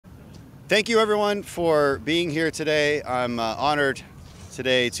Thank you everyone for being here today. I'm honored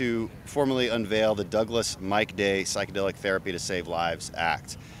today to formally unveil the Douglas Mike Day Psychedelic Therapy to Save Lives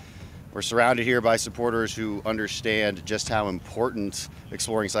Act. We're surrounded here by supporters who understand just how important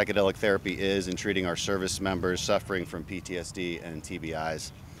exploring psychedelic therapy is in treating our service members suffering from PTSD and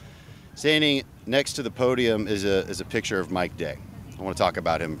TBIs. Standing next to the podium is a picture of Mike Day. I want to talk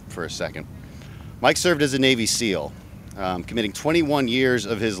about him for a second. Mike served as a Navy SEAL, committing 21 years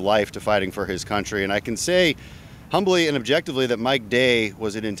of his life to fighting for his country, and I can say humbly and objectively that Mike Day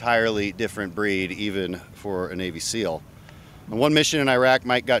was an entirely different breed, even for a Navy SEAL. On one mission in Iraq,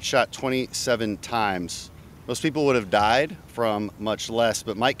 Mike got shot 27 times. Most people would have died from much less,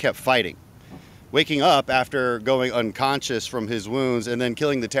 but Mike kept fighting, waking up after going unconscious from his wounds and then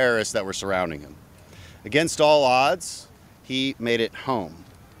killing the terrorists that were surrounding him. Against all odds, he made it home.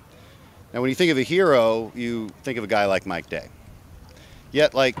 Now, when you think of a hero, you think of a guy like Mike Day.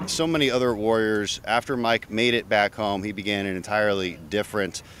 Yet, like so many other warriors, after Mike made it back home, he began an entirely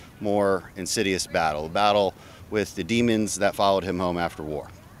different, more insidious battle, a battle with the demons that followed him home after war.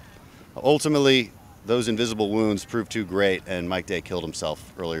 Ultimately, those invisible wounds proved too great, and Mike Day killed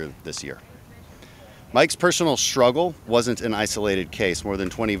himself earlier this year. Mike's personal struggle wasn't an isolated case. More than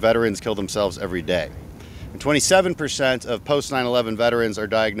 20 veterans kill themselves every day. And 27% of post 9/11 veterans are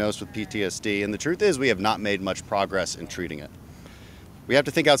diagnosed with PTSD, and the truth is we have not made much progress in treating it. We have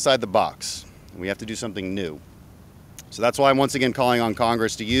to think outside the box, and we have to do something new. So that's why I'm once again calling on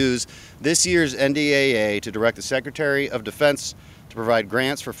Congress to use this year's NDAA to direct the Secretary of Defense to provide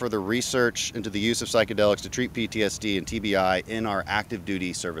grants for further research into the use of psychedelics to treat PTSD and TBI in our active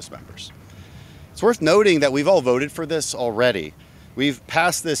duty service members. It's worth noting that we've all voted for this already. We've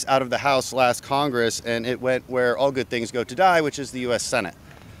passed this out of the House last Congress, and it went where all good things go to die, which is the U.S. Senate.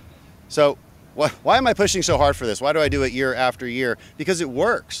 So why am I pushing so hard for this? Why do I do it year after year? Because it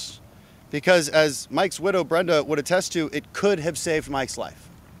works. Because as Mike's widow, Brenda, would attest to, it could have saved Mike's life.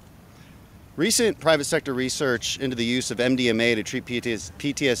 Recent private sector research into the use of MDMA to treat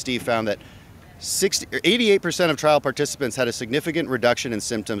PTSD found that 88% of trial participants had a significant reduction in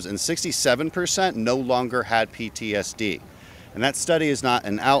symptoms, and 67% no longer had PTSD. And that study is not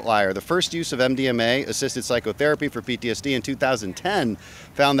an outlier. The first use of MDMA-assisted psychotherapy for PTSD in 2010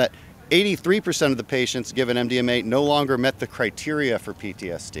 found that 83% of the patients given MDMA no longer met the criteria for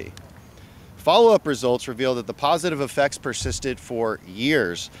PTSD. Follow-up results revealed that the positive effects persisted for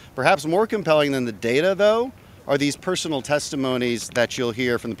years. Perhaps more compelling than the data, though, are these personal testimonies that you'll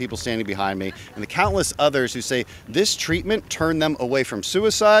hear from the people standing behind me and the countless others who say this treatment turned them away from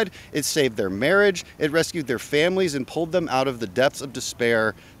suicide, it saved their marriage, it rescued their families, and pulled them out of the depths of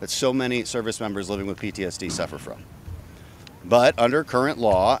despair that so many service members living with PTSD suffer from. But under current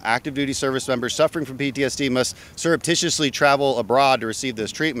law, active duty service members suffering from PTSD must surreptitiously travel abroad to receive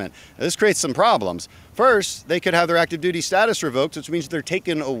this treatment. Now, this creates some problems. First, they could have their active duty status revoked, which means they're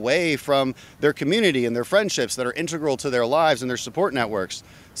taken away from their community and their friendships that are integral to their lives and their support networks.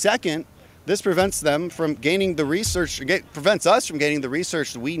 Second, this prevents us from gaining the research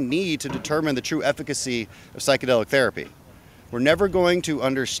we need to determine the true efficacy of psychedelic therapy. We're never going to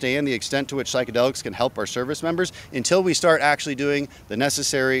understand the extent to which psychedelics can help our service members until we start actually doing the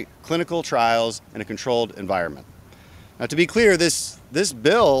necessary clinical trials in a controlled environment. Now, to be clear, this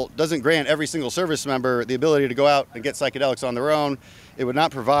bill doesn't grant every single service member the ability to go out and get psychedelics on their own. It would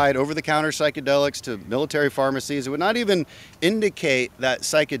not provide over-the-counter psychedelics to military pharmacies. It would not even indicate that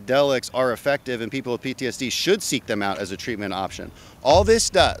psychedelics are effective and people with PTSD should seek them out as a treatment option. All this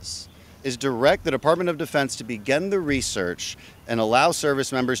does is direct the Department of Defense to begin the research and allow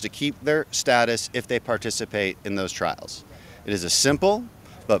service members to keep their status if they participate in those trials. It is a simple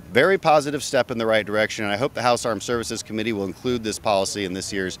but very positive step in the right direction, and I hope the House Armed Services Committee will include this policy in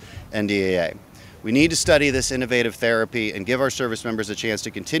this year's NDAA. We need to study this innovative therapy and give our service members a chance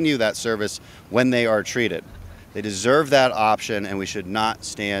to continue that service when they are treated. They deserve that option, and we should not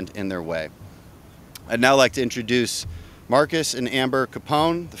stand in their way. I'd now like to introduce Marcus and Amber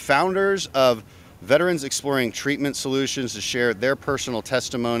Capone, the founders of Veterans Exploring Treatment Solutions, to share their personal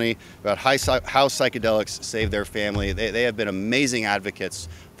testimony about how psychedelics saved their family. They have been amazing advocates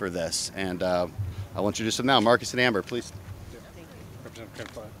for this, and I'll introduce them now. Marcus and Amber, please. Thank you.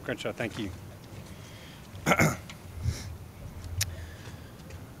 Representative Crenshaw, thank you.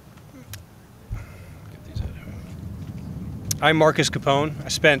 I'm Marcus Capone. I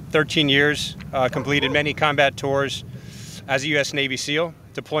spent 13 years, completed many combat tours as a U.S. Navy SEAL,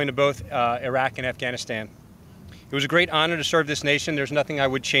 deploying to both Iraq and Afghanistan. It was a great honor to serve this nation. There's nothing I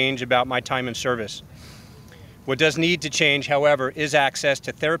would change about my time in service. What does need to change, however, is access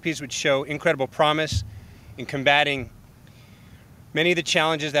to therapies which show incredible promise in combating many of the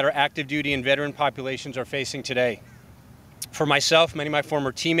challenges that our active duty and veteran populations are facing today. For myself, many of my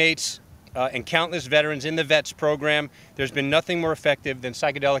former teammates, and countless veterans in the VETS program, there's been nothing more effective than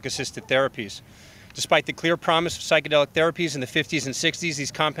psychedelic-assisted therapies. Despite the clear promise of psychedelic therapies in the 50s and 60s,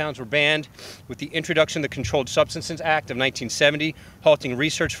 these compounds were banned with the introduction of the Controlled Substances Act of 1970, halting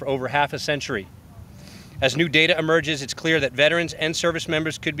research for over half a century. As new data emerges, it's clear that veterans and service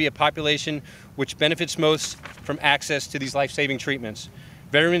members could be a population which benefits most from access to these life-saving treatments.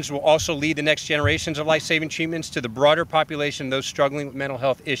 Veterans will also lead the next generations of life-saving treatments to the broader population, those struggling with mental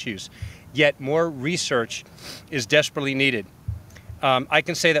health issues. Yet more research is desperately needed. I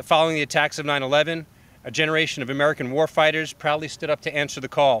can say that following the attacks of 9/11, a generation of American warfighters proudly stood up to answer the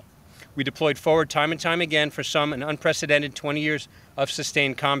call. We deployed forward time and time again, for some an unprecedented 20 years of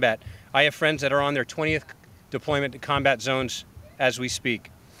sustained combat. I have friends that are on their 20th deployment to combat zones as we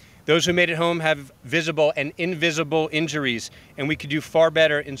speak. Those who made it home have visible and invisible injuries, and we could do far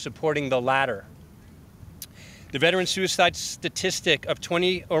better in supporting the latter. The veteran suicide statistic of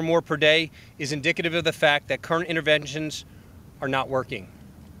 20 or more per day is indicative of the fact that current interventions are not working.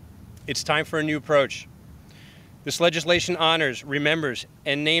 It's time for a new approach. This legislation honors, remembers,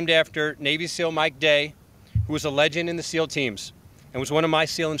 and named after Navy SEAL Mike Day, who was a legend in the SEAL teams and was one of my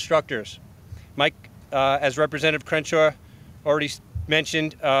SEAL instructors. Mike, as Representative Crenshaw already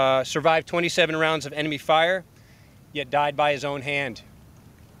mentioned, survived 27 rounds of enemy fire, yet died by his own hand.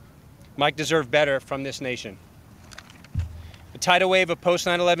 Mike deserved better from this nation. The tidal wave of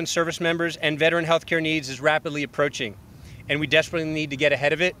post-9/11 service members and veteran healthcare needs is rapidly approaching, and we desperately need to get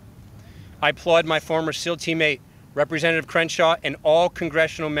ahead of it. I applaud my former SEAL teammate, Representative Crenshaw, and all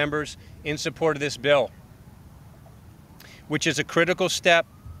congressional members in support of this bill, which is a critical step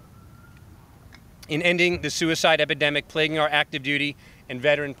in ending the suicide epidemic plaguing our active duty and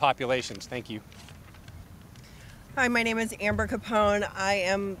veteran populations. Thank you. Hi, my name is Amber Capone. I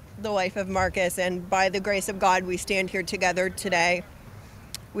am the wife of Marcus, and by the grace of God, we stand here together today.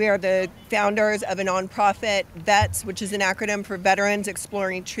 We are the founders of a nonprofit, VETS, which is an acronym for Veterans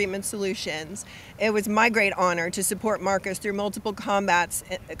Exploring Treatment Solutions. It was my great honor to support Marcus through multiple combat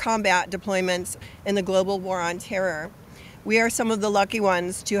deployments in the global war on terror. We are some of the lucky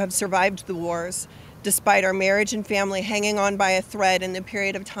ones to have survived the wars, despite our marriage and family hanging on by a thread in the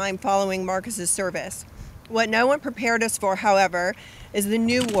period of time following Marcus's service. What no one prepared us for, however, is the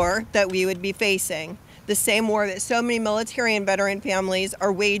new war that we would be facing. The same war that so many military and veteran families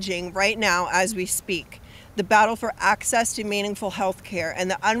are waging right now as we speak. The battle for access to meaningful health care and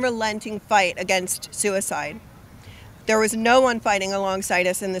the unrelenting fight against suicide. There was no one fighting alongside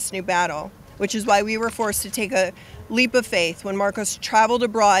us in this new battle, which is why we were forced to take a leap of faith when Marcus traveled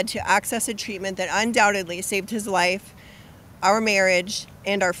abroad to access a treatment that undoubtedly saved his life, our marriage,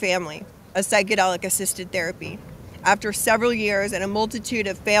 and our family, a psychedelic-assisted therapy. After several years and a multitude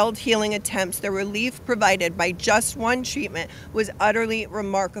of failed healing attempts, the relief provided by just one treatment was utterly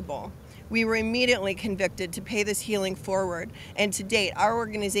remarkable. We were immediately convicted to pay this healing forward, and to date, our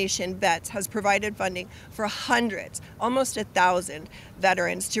organization, VETS, has provided funding for hundreds, almost 1,000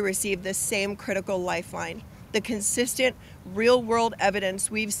 veterans to receive this same critical lifeline. The consistent, real-world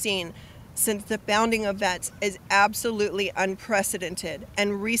evidence we've seen since the founding of VETS is absolutely unprecedented,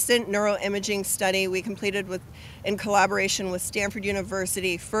 and recent neuroimaging study we completed in collaboration with Stanford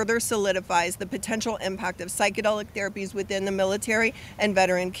University further solidifies the potential impact of psychedelic therapies within the military and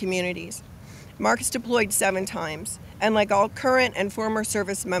veteran communities. Marcus deployed 7 times, and like all current and former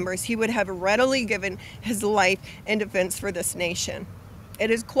service members, he would have readily given his life in defense for this nation.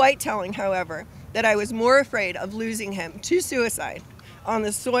 It is quite telling, however, that I was more afraid of losing him to suicide on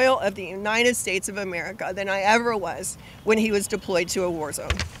the soil of the United States of America than I ever was when he was deployed to a war zone.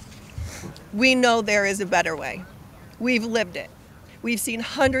 We know there is a better way. We've lived it. We've seen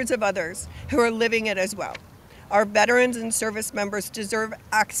hundreds of others who are living it as well. Our veterans and service members deserve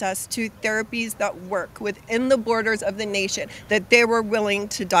access to therapies that work within the borders of the nation that they were willing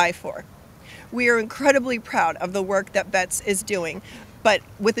to die for. We are incredibly proud of the work that VETS is doing, but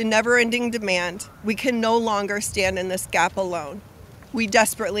with a never-ending demand, we can no longer stand in this gap alone. We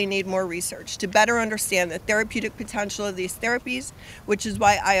desperately need more research to better understand the therapeutic potential of these therapies, which is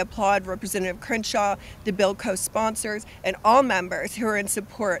why I applaud Representative Crenshaw, the bill co-sponsors, and all members who are in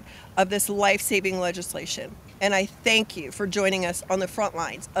support of this life-saving legislation. And I thank you for joining us on the front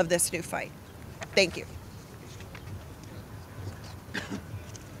lines of this new fight. Thank you.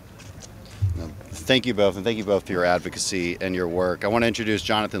 Thank you both, and thank you both for your advocacy and your work. I want to introduce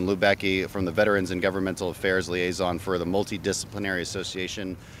Jonathan Lubecki from the Veterans and Governmental Affairs Liaison for the Multidisciplinary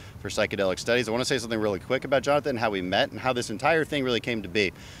Association for Psychedelic Studies. I want to say something really quick about Jonathan, how we met, and how this entire thing really came to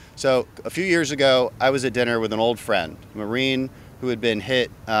be. So a few years ago, I was at dinner with an old friend, Marine who had been hit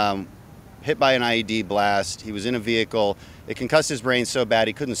by an IED blast. He was in a vehicle. It concussed his brain so bad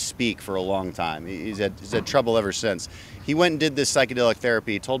he couldn't speak for a long time. He's had trouble ever since. He went and did this psychedelic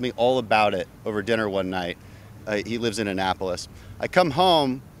therapy. He told me all about it over dinner one night. He lives in Annapolis. I come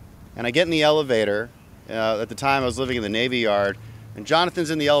home and I get in the elevator. At the time I was living in the Navy Yard, and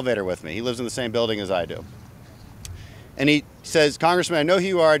Jonathan's in the elevator with me. He lives in the same building as I do. And he says, "Congressman, I know who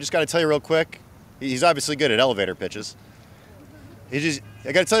you are. I just got to tell you real quick." He's obviously good at elevator pitches.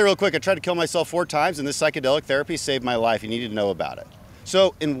 "I got to tell you real quick, I tried to kill myself 4 times, and this psychedelic therapy saved my life. You need to know about it."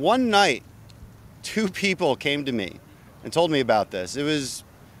 So in one night, 2 people came to me and told me about this.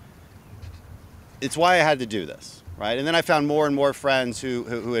 It's why I had to do this, right? And then I found more and more friends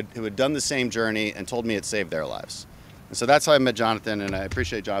who had done the same journey and told me it saved their lives. And so that's how I met Jonathan, and I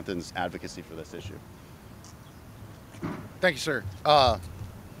appreciate Jonathan's advocacy for this issue. Thank you, sir.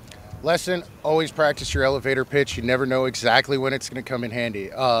 Lesson, always practice your elevator pitch. You never know exactly when it's going to come in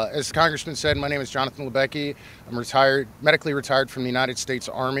handy. As the Congressman said, my name is Jonathan Lebecki. I'm medically retired from the United States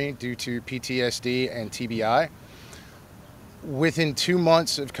Army due to PTSD and TBI. Within 2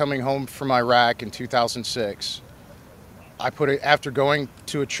 months of coming home from Iraq in 2006, after going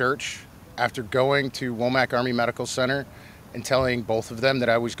to a church, after going to Womack Army Medical Center and telling both of them that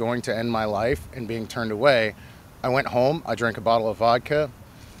I was going to end my life and being turned away, I went home, I drank a bottle of vodka,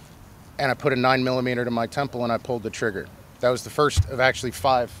 and I put a 9mm to my temple and I pulled the trigger. That was the first of actually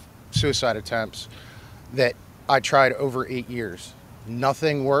 5 suicide attempts that I tried over 8 years.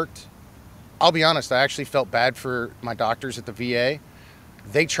 Nothing worked. I'll be honest, I actually felt bad for my doctors at the VA.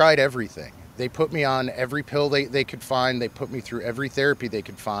 They tried everything. They put me on every pill they could find. They put me through every therapy they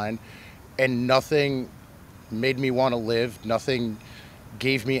could find, and nothing made me want to live. Nothing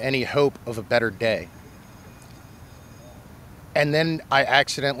gave me any hope of a better day. And then I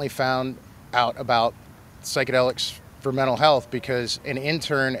accidentally found out about psychedelics for mental health because an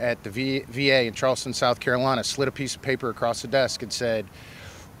intern at the VA in Charleston, South Carolina, slid a piece of paper across the desk and said,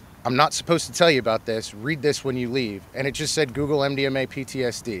 "I'm not supposed to tell you about this. Read this when you leave." And it just said Google MDMA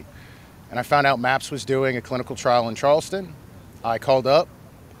PTSD. And I found out MAPS was doing a clinical trial in Charleston. I called up,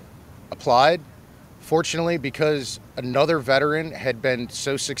 applied. Fortunately, because another veteran had been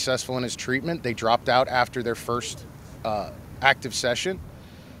so successful in his treatment, they dropped out after their first active session.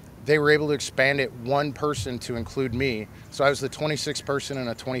 They were able to expand it 1 person to include me. So I was the 26th person in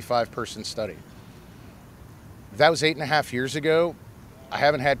a 25-person study. That was 8.5 years ago. I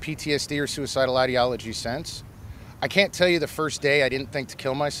haven't had PTSD or suicidal ideology since. I can't tell you the first day I didn't think to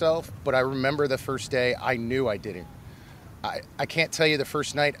kill myself, but I remember the first day I knew I didn't. I can't tell you the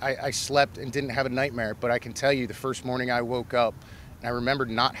first night I slept and didn't have a nightmare, but I can tell you the first morning I woke up and I remembered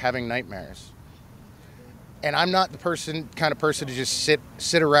not having nightmares. And I'm not the kind of person to just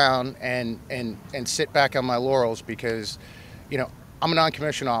sit around and sit back on my laurels because, you know, I'm a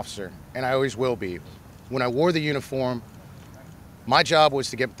non-commissioned officer and I always will be. When I wore the uniform, my job was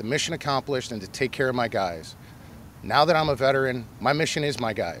to get the mission accomplished and to take care of my guys. Now that I'm a veteran, my mission is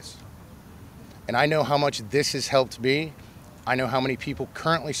my guys. And I know how much this has helped me. I know how many people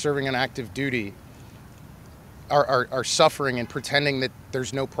currently serving on active duty are suffering and pretending that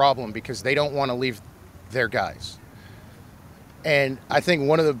there's no problem because they don't want to leave their guys. And I think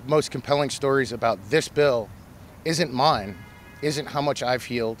one of the most compelling stories about this bill isn't mine, isn't how much I've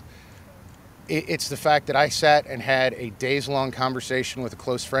healed. It's the fact that I sat and had a days-long conversation with a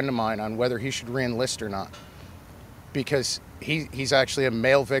close friend of mine on whether he should re-enlist or not. Because he's actually a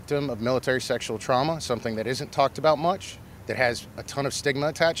male victim of military sexual trauma, something that isn't talked about much, that has a ton of stigma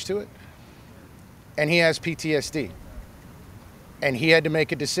attached to it. And he has PTSD. And he had to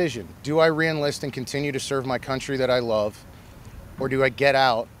make a decision. Do I re-enlist and continue to serve my country that I love? Or do I get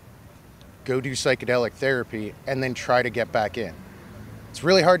out, go do psychedelic therapy, and then try to get back in? It's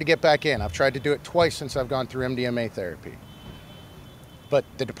really hard to get back in. I've tried to do it twice since I've gone through MDMA therapy. But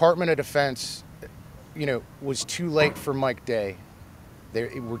the Department of Defense, you know, was too late for Mike Day.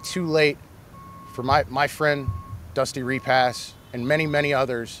 They were too late for my friend, Dusty Repass, and many, many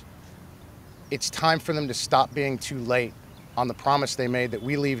others. It's time for them to stop being too late on the promise they made that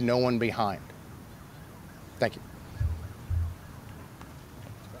we leave no one behind. Thank you.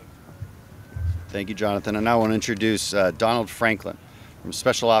 Thank you, Jonathan. And now I want to introduce Donald Franklin from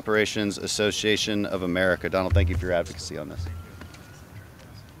Special Operations Association of America. Donald, thank you for your advocacy on this.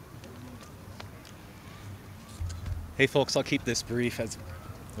 Hey folks, I'll keep this brief as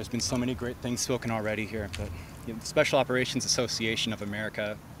there's been so many great things spoken already here, but the Special Operations Association of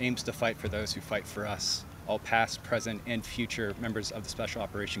America aims to fight for those who fight for us, all past, present, and future members of the Special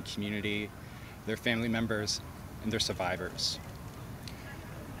Operation community, their family members, and their survivors.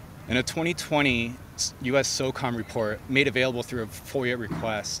 In a 2020 U.S. SOCOM report made available through a FOIA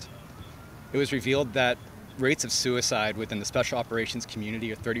request, it was revealed that rates of suicide within the special operations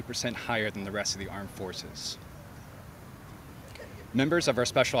community are 30% higher than the rest of the armed forces. Members of our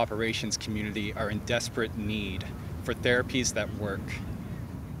special operations community are in desperate need for therapies that work.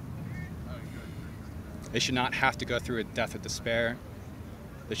 They should not have to go through a death of despair.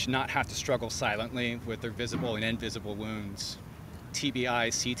 They should not have to struggle silently with their visible and invisible wounds. TBI,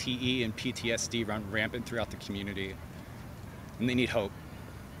 CTE, and PTSD run rampant throughout the community, and they need hope.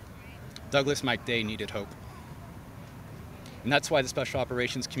 Douglas Mike Day needed hope. And that's why the Special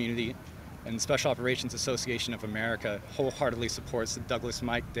Operations community and the Special Operations Association of America wholeheartedly supports the Douglas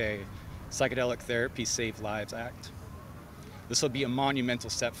Mike Day Psychedelic Therapy Save Lives Act. This will be a monumental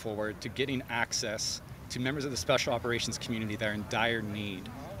step forward to getting access to members of the Special Operations community that are in dire need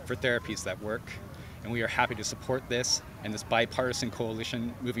for therapies that work. And we are happy to support this and this bipartisan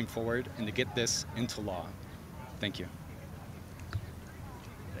coalition moving forward and to get this into law. Thank you.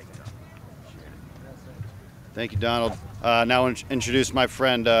 Thank you, Donald. Now introduce my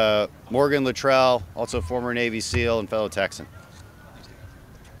friend Morgan Luttrell, also former Navy SEAL and fellow Texan.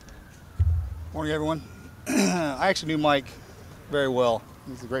 Morning, everyone. I actually knew Mike very well.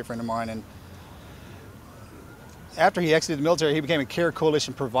 He's a great friend of mine. And after he exited the military, he became a care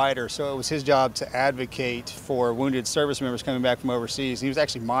coalition provider. So it was his job to advocate for wounded service members coming back from overseas. He was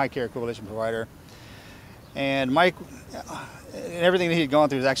actually my care coalition provider. And Mike, and everything that he had gone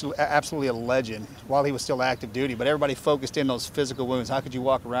through, was actually absolutely a legend while he was still active duty. But everybody focused in those physical wounds. How could you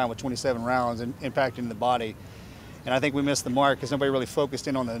walk around with 27 rounds impacting the body? And I think we missed the mark because nobody really focused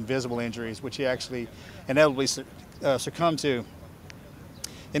in on the invisible injuries, which he actually inevitably succumbed to.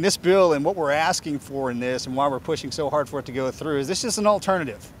 In this bill, and what we're asking for in this, and why we're pushing so hard for it to go through, is this is an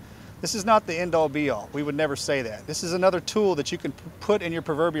alternative. This is not the end-all be-all. We would never say that. This is another tool that you can put in your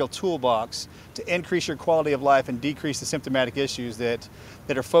proverbial toolbox to increase your quality of life and decrease the symptomatic issues that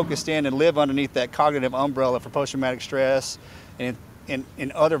are focused in and live underneath that cognitive umbrella for post-traumatic stress and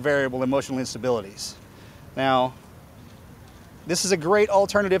other variable emotional instabilities. Now, this is a great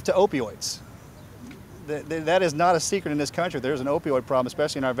alternative to opioids. That is not a secret in this country. There's an opioid problem,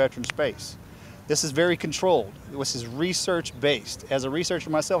 especially in our veteran space. This is very controlled. This is research-based. As a researcher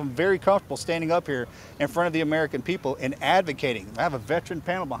myself, I'm very comfortable standing up here in front of the American people and advocating. I have a veteran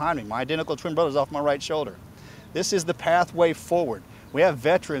panel behind me. My identical twin brother's off my right shoulder. This is the pathway forward. We have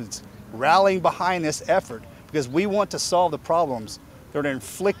veterans rallying behind this effort because we want to solve the problems that are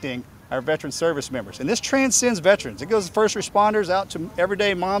inflicting our veteran service members. And this transcends veterans. It goes to first responders out to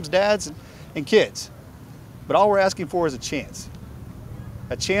everyday moms, dads, and kids. But all we're asking for is a chance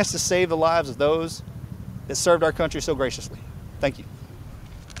to save the lives of those that served our country so graciously. Thank you.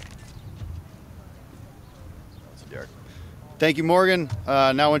 Thank you, Morgan.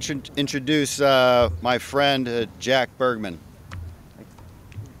 Now introduce my friend, Jack Bergman.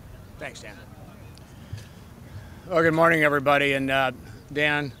 Thanks, Dan. Well, good morning, everybody. And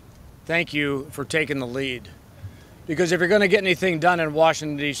Dan, thank you for taking the lead. Because if you're going to get anything done in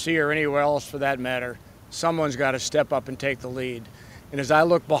Washington, D.C., or anywhere else for that matter, someone's got to step up and take the lead. And as I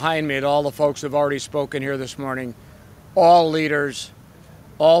look behind me at all the folks who have already spoken here this morning, all leaders,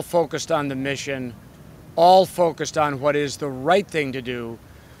 all focused on the mission, all focused on what is the right thing to do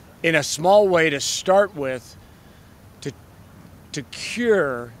in a small way to start with to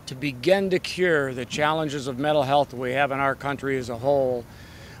begin to cure the challenges of mental health that we have in our country as a whole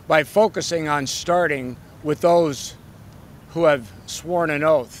by focusing on starting with those who have sworn an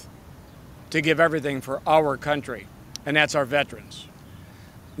oath to give everything for our country, and that's our veterans.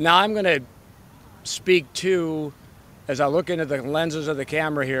 Now I'm going to speak to, as I look into the lenses of the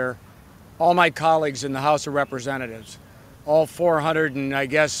camera here, all my colleagues in the House of Representatives, all 400 and I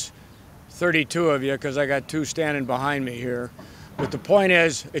guess 32 of you, because I got two standing behind me here. But the point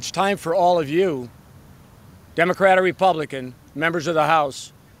is, it's time for all of you, Democrat or Republican, members of the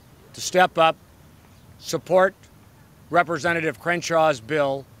House, to step up, support Representative Crenshaw's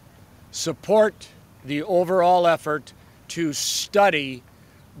bill, support the overall effort to study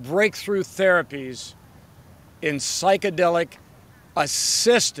breakthrough therapies in psychedelic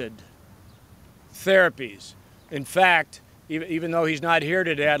assisted therapies. In fact, even though he's not here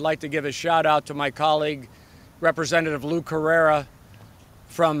today, I'd like to give a shout out to my colleague, Representative Lou Carrera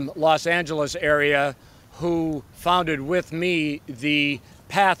from Los Angeles area, who founded with me the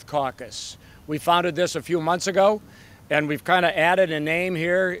PATH Caucus. We founded this a few months ago, and we've kind of added a name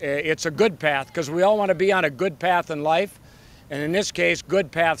here. It's a good path, because we all want to be on a good path in life. And in this case, good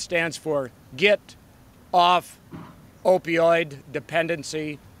path stands for get off opioid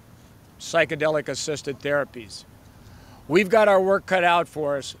dependency, psychedelic assisted therapies. We've got our work cut out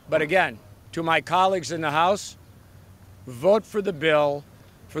for us, but again, to my colleagues in the House, vote for the bill.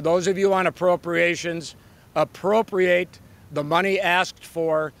 For those of you on appropriations, appropriate the money asked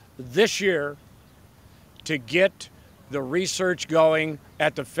for this year to get the research going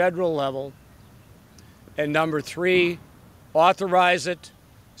at the federal level. And number three, authorize it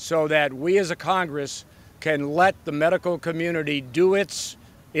so that we as a Congress can let the medical community do its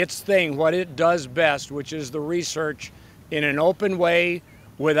thing, what it does best, which is the research in an open way,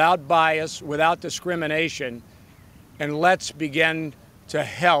 without bias, without discrimination, and let's begin to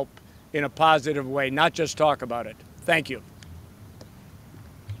help in a positive way, not just talk about it. Thank you.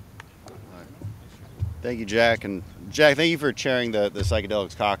 Thank you, Jack. And Jack, thank you for chairing the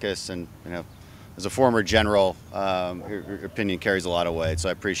Psychedelics Caucus. And as a former general, your opinion carries a lot of weight, so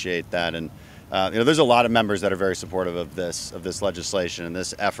I appreciate that. And there's a lot of members that are very supportive of this legislation and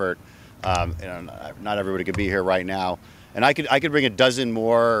this effort. Not everybody could be here right now, and I could bring a dozen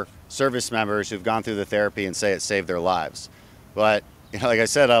more service members who've gone through the therapy and say it saved their lives. But like I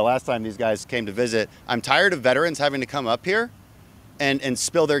said last time these guys came to visit, I'm tired of veterans having to come up here and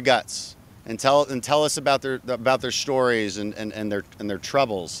spill their guts and tell us about their stories and their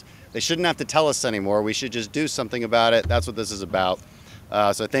troubles. They shouldn't have to tell us anymore. We should just do something about it. That's what this is about.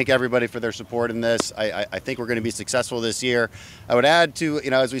 So I thank everybody for their support in this. I think we're going to be successful this year. I would add to,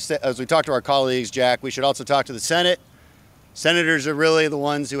 as we talk to our colleagues, Jack, we should also talk to the Senate. Senators are really the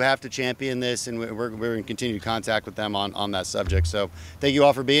ones who have to champion this, and we're in continued contact with them on that subject. So thank you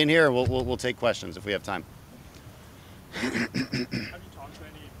all for being here, and we'll take questions if we have time. Have you talked to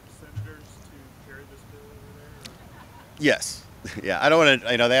any senators to carry this bill over there? Yes. Yeah, I don't want to,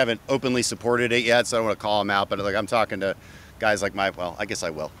 they haven't openly supported it yet, so I don't want to call them out, but I'm talking to guys like I guess I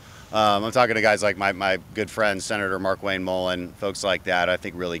will. I'm talking to guys like my good friend, Senator Mark Wayne Mullen, folks like that. I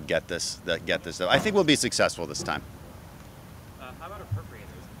think really get this. I think we'll be successful this time. How about appropriators?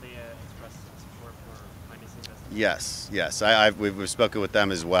 They expressed support for financing this? Yes. We've spoken with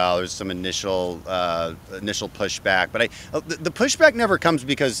them as well. There's some initial pushback, but the pushback never comes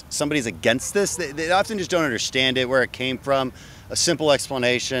because somebody's against this. They often just don't understand it, where it came from, a simple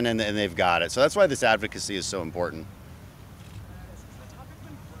explanation, and they've got it. So that's why this advocacy is so important.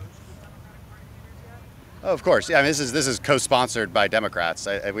 Oh, of course. Yeah, I mean, this is co-sponsored by Democrats.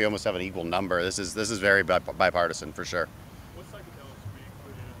 We almost have an equal number. This is very bipartisan for sure. What psychedelics will be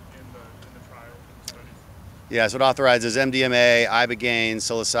included in the trial studies? Yeah, so it authorizes MDMA, ibogaine,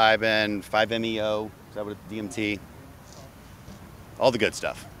 psilocybin, 5-MeO, is that what DMT? All the good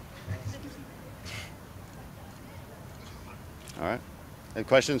stuff. All right. Any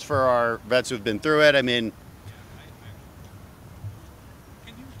questions for our vets who've been through it? I mean,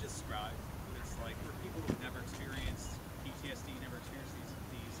 can you describe what it's like for people who've never experienced PTSD, never experienced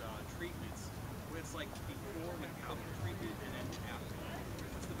these treatments, what it's like before, without the treatment, and then after?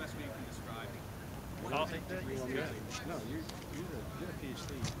 What's the best way you can describe it? I'll take that. No, you're a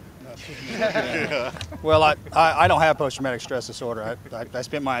PhD. Well, I don't have post-traumatic stress disorder. I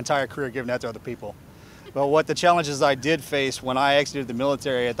spent my entire career giving that to other people. But what the challenges I did face when I exited the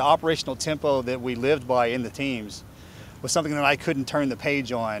military, at the operational tempo that we lived by in the teams, was something that I couldn't turn the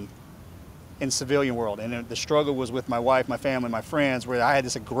page on in civilian world. And the struggle was with my wife, my family, my friends, where I had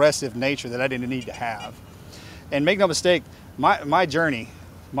this aggressive nature that I didn't need to have. And make no mistake, my journey,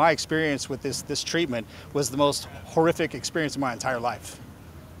 my experience with this treatment was the most horrific experience of my entire life.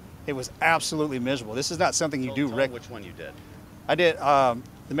 It was absolutely miserable. This is not something you do regularly. Which one you did? I did.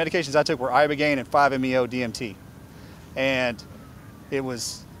 The medications I took were ibogaine and 5-MeO DMT, and it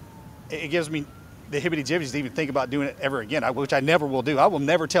gives me the hibbity-jibbies to even think about doing it ever again, which I never will do. I will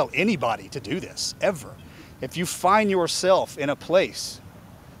never tell anybody to do this, ever. If you find yourself in a place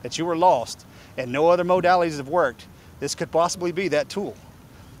that you were lost and no other modalities have worked, this could possibly be that tool.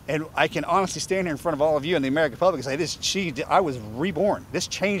 And I can honestly stand here in front of all of you in the American public and say, I was reborn. This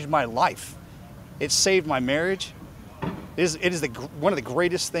changed my life. It saved my marriage. It is one of the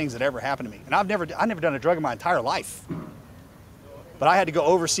greatest things that ever happened to me. And I've never done a drug in my entire life. But I had to go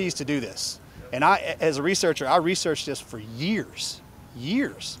overseas to do this. And as a researcher, I researched this for years.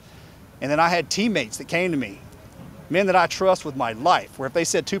 And then I had teammates that came to me, men that I trust with my life, where if they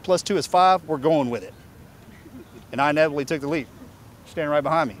said 2 + 2 is 5, we're going with it. And I inevitably took the leap, standing right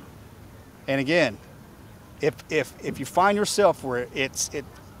behind me. And again, if you find yourself where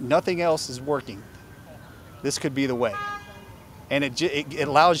nothing else is working, this could be the way. And it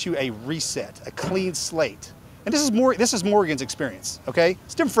allows you a reset, a clean slate. And this is Morgan's experience, okay?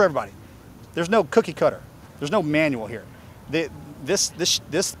 It's different for everybody. There's no cookie cutter. There's no manual here. This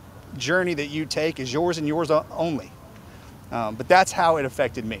journey that you take is yours and yours only. But that's how it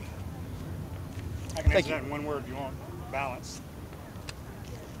affected me. I can answer that in one word if you want. balance.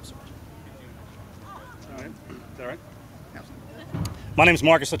 All right. Is that all right? My name is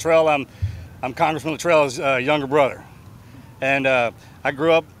Marcus Luttrell. I'm Congressman Luttrell's younger brother. And I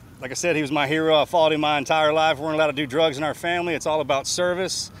grew up, like I said, he was my hero. I followed him my entire life. We weren't allowed to do drugs in our family. It's all about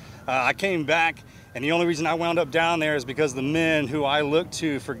service. I came back, and the only reason I wound up down there is because the men who I looked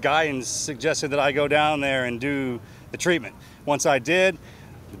to for guidance suggested that I go down there and do the treatment. Once I did,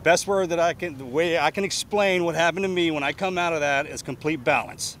 the best word that the way I can explain what happened to me when I come out of that is complete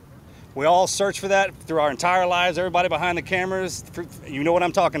balance. We all search for that through our entire lives. Everybody behind the cameras, you know what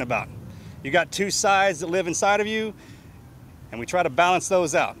I'm talking about. You got two sides that live inside of you, and we try to balance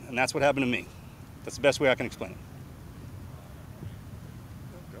those out, and that's what happened to me. That's the best way I can explain it.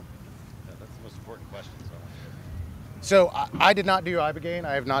 That's the most important question. So I did not do Ibogaine.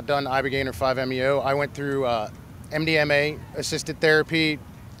 I have not done Ibogaine or 5-MeO. I went through MDMA assisted therapy,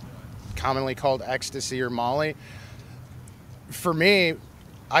 commonly called ecstasy or Molly. For me,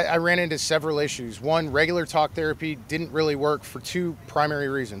 I ran into several issues. One, regular talk therapy didn't really work for two primary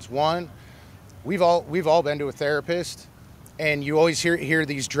reasons. One, we've all been to a therapist, and you always hear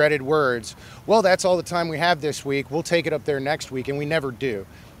these dreaded words. Well, that's all the time we have this week. We'll take it up there next week, and we never do.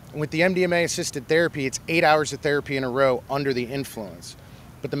 And with the MDMA assisted therapy, it's 8 hours of therapy in a row under the influence.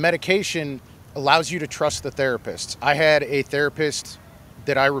 But the medication allows you to trust the therapists. I had a therapist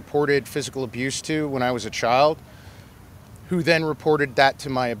that I reported physical abuse to when I was a child, who then reported that to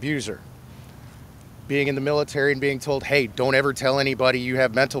my abuser. Being in the military and being told, hey, don't ever tell anybody you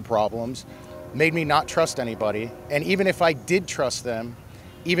have mental problems, made me not trust anybody. And even if I did trust them,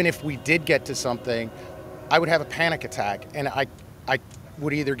 even if we did get to something, I would have a panic attack, and I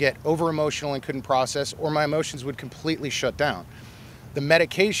would either get over emotional and couldn't process, or my emotions would completely shut down. The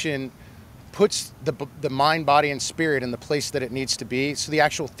medication puts the mind, body, and spirit in the place that it needs to be, so the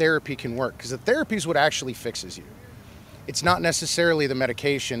actual therapy can work, because the therapy is what actually fixes you. It's not necessarily the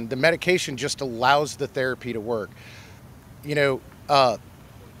medication. The medication just allows the therapy to work. You know,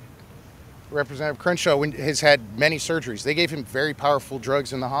 Representative Crenshaw has had many surgeries. They gave him very powerful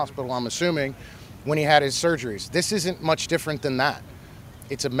drugs in the hospital, I'm assuming, when he had his surgeries. This isn't much different than that.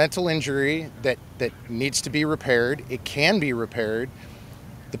 It's a mental injury that needs to be repaired. It can be repaired.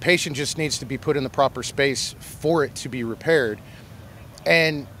 The patient just needs to be put in the proper space for it to be repaired.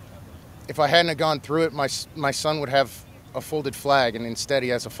 And if I hadn't have gone through it, my son would have a folded flag, and instead he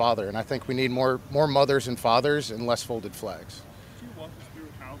has a father. And I think we need more mothers and fathers and less folded flags. Could you walk us through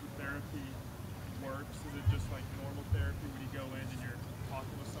how the therapy works? Is it just like normal therapy when you go in and you're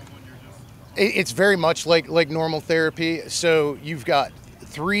talking with someone, you're just... It's very much like normal therapy. So you've got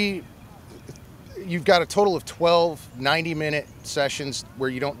a total of 12 90-minute sessions where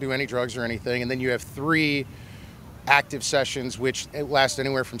you don't do any drugs or anything, and then you have 3 active sessions which last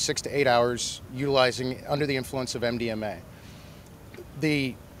anywhere from 6 to 8 hours, utilizing under the influence of MDMA.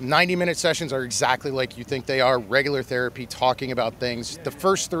 The 90-minute sessions are exactly like you think they are, regular therapy, talking about things. The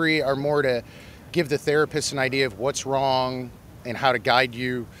first 3 are more to give the therapist an idea of what's wrong and how to guide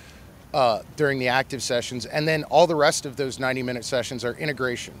you during the active sessions. And then all the rest of those 90-minute sessions are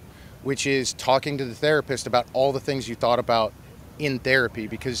integration, which is talking to the therapist about all the things you thought about in therapy,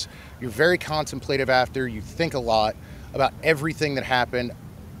 because you're very contemplative after. You think a lot about everything that happened,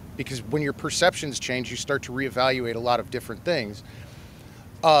 because when your perceptions change, you start to reevaluate a lot of different things.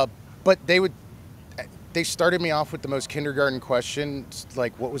 But they started me off with the most kindergarten questions,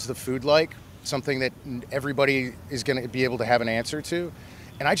 like what was the food like? Something that everybody is going to be able to have an answer to.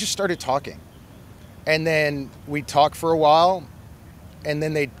 And I just started talking. And then we'd talk for a while, and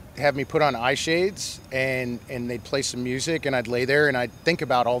then they'd have me put on eye shades, and they'd play some music, and I'd lay there and I'd think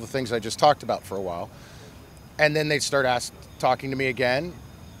about all the things I just talked about for a while. And then they'd start talking to me again,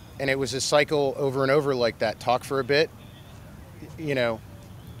 and it was a cycle over and over like that. Talk for a bit, you know,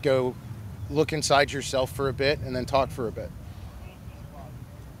 go look inside yourself for a bit, and then talk for a bit.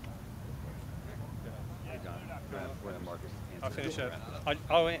 I'll finish up.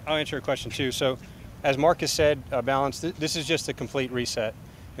 I'll answer your question too. So, as Marcus said, balance. This is just a complete reset,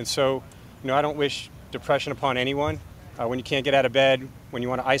 and so, you know, I don't wish depression upon anyone. When you can't get out of bed, when you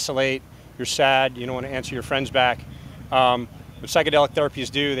want to isolate, you're sad, you don't want to answer your friends back. What psychedelic therapies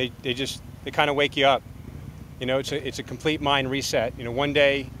do, they kind of wake you up. You know, it's a complete mind reset. You know, one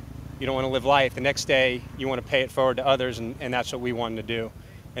day you don't want to live life, the next day you want to pay it forward to others, and that's what we wanted to do.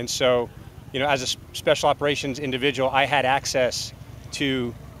 And so, you know, as a special operations individual, I had access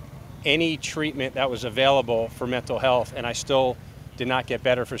to any treatment that was available for mental health, and I still did not get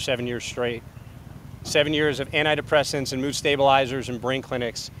better for 7 years straight. 7 years of antidepressants and mood stabilizers and brain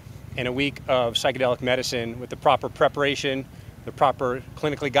clinics, and a week of psychedelic medicine with the proper preparation, the proper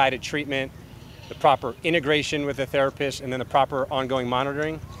clinically guided treatment, the proper integration with the therapist, and then the proper ongoing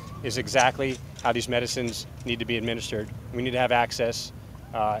monitoring is exactly how these medicines need to be administered. We need to have access,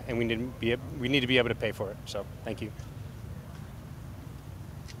 and we need to be able to pay for it. So, thank you.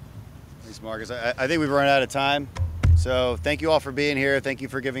 Thanks, Marcus. I think we've run out of time. So thank you all for being here. Thank you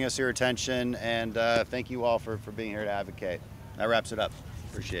for giving us your attention, and thank you all for being here to advocate. That wraps it up.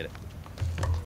 Appreciate it.